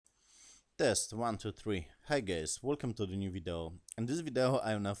Test 1, 2, 3. Hi guys, welcome to the new video. In this video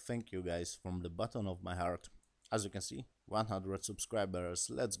I wanna thank you guys from the bottom of my heart. As you can see, 100 subscribers.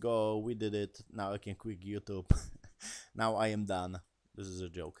 Let's go, we did it. Now I can quit YouTube. Now I am done. This is a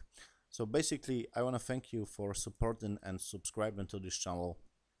joke. So basically I wanna thank you for supporting and subscribing to this channel.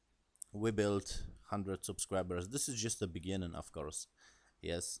 We built 100 subscribers. This is just the beginning, of course.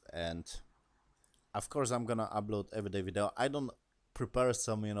 Yes, and of course I'm gonna upload everyday video. I don't prepare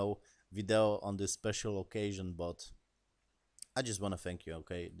some video on this special occasion, but I just want to thank you.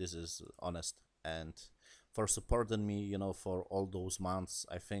 Okay, this is honest, and for supporting me, for all those months.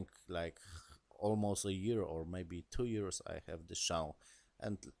 I think like almost a year or maybe 2 years I have this channel,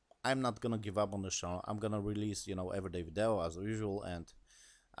 and I'm not gonna give up on the channel. I'm gonna release everyday video as usual, and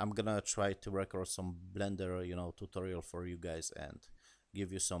I'm gonna try to record some Blender tutorial for you guys and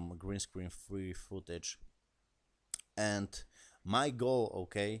give you some green screen free footage. And my goal,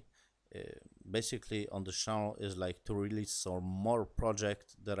 okay, basically on the channel is like to release some more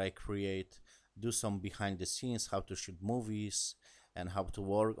project that I create, do some behind the scenes, how to shoot movies and how to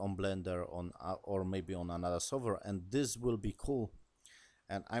work on Blender on or maybe on another software, and this will be cool.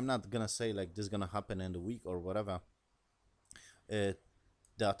 And I'm not gonna say like this is gonna happen in the week or whatever.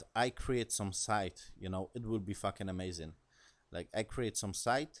 That I create some site, it will be fucking amazing. Like I create some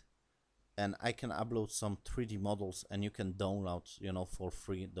site and I can upload some 3D models and you can download for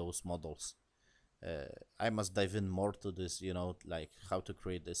free those models. I must dive in more to this, like how to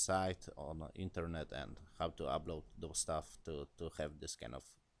create a site on the internet and how to upload those stuff to have this kind of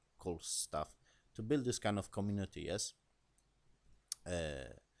cool stuff, to build this kind of community, yes,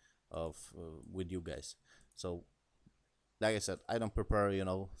 of with you guys. So like I said, I don't prepare,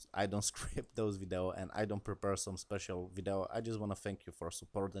 I don't script those video and I don't prepare some special video. I just want to thank you for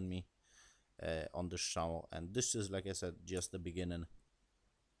supporting me on this channel, and this is, like I said, just the beginning.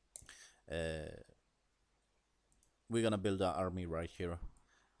 We're gonna build an army right here,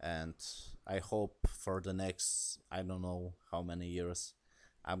 and I hope for the next, I don't know how many years,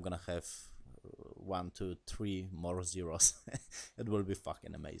 I'm gonna have 1, 2, 3 more zeros. It will be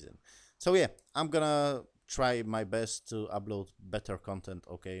fucking amazing. So yeah, I'm gonna try my best to upload better content.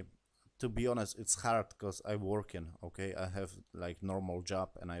 Okay, to be honest, it's hard because I'm working. Okay, I have like normal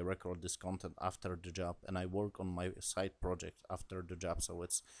job and I record this content after the job, and I work on my side project after the job, so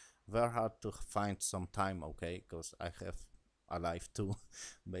it's very hard to find some time. Okay, because I have a life too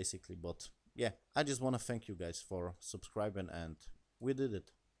basically. But yeah, I just want to thank you guys for subscribing, and we did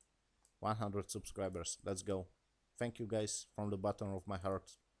it. 100 subscribers. Let's go. Thank you guys from the bottom of my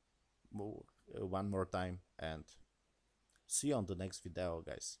heart one more time, and see you on the next video,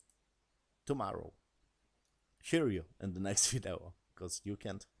 guys. Tomorrow. Hear you in the next video, because you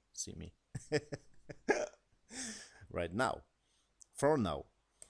can't see me right now. For now.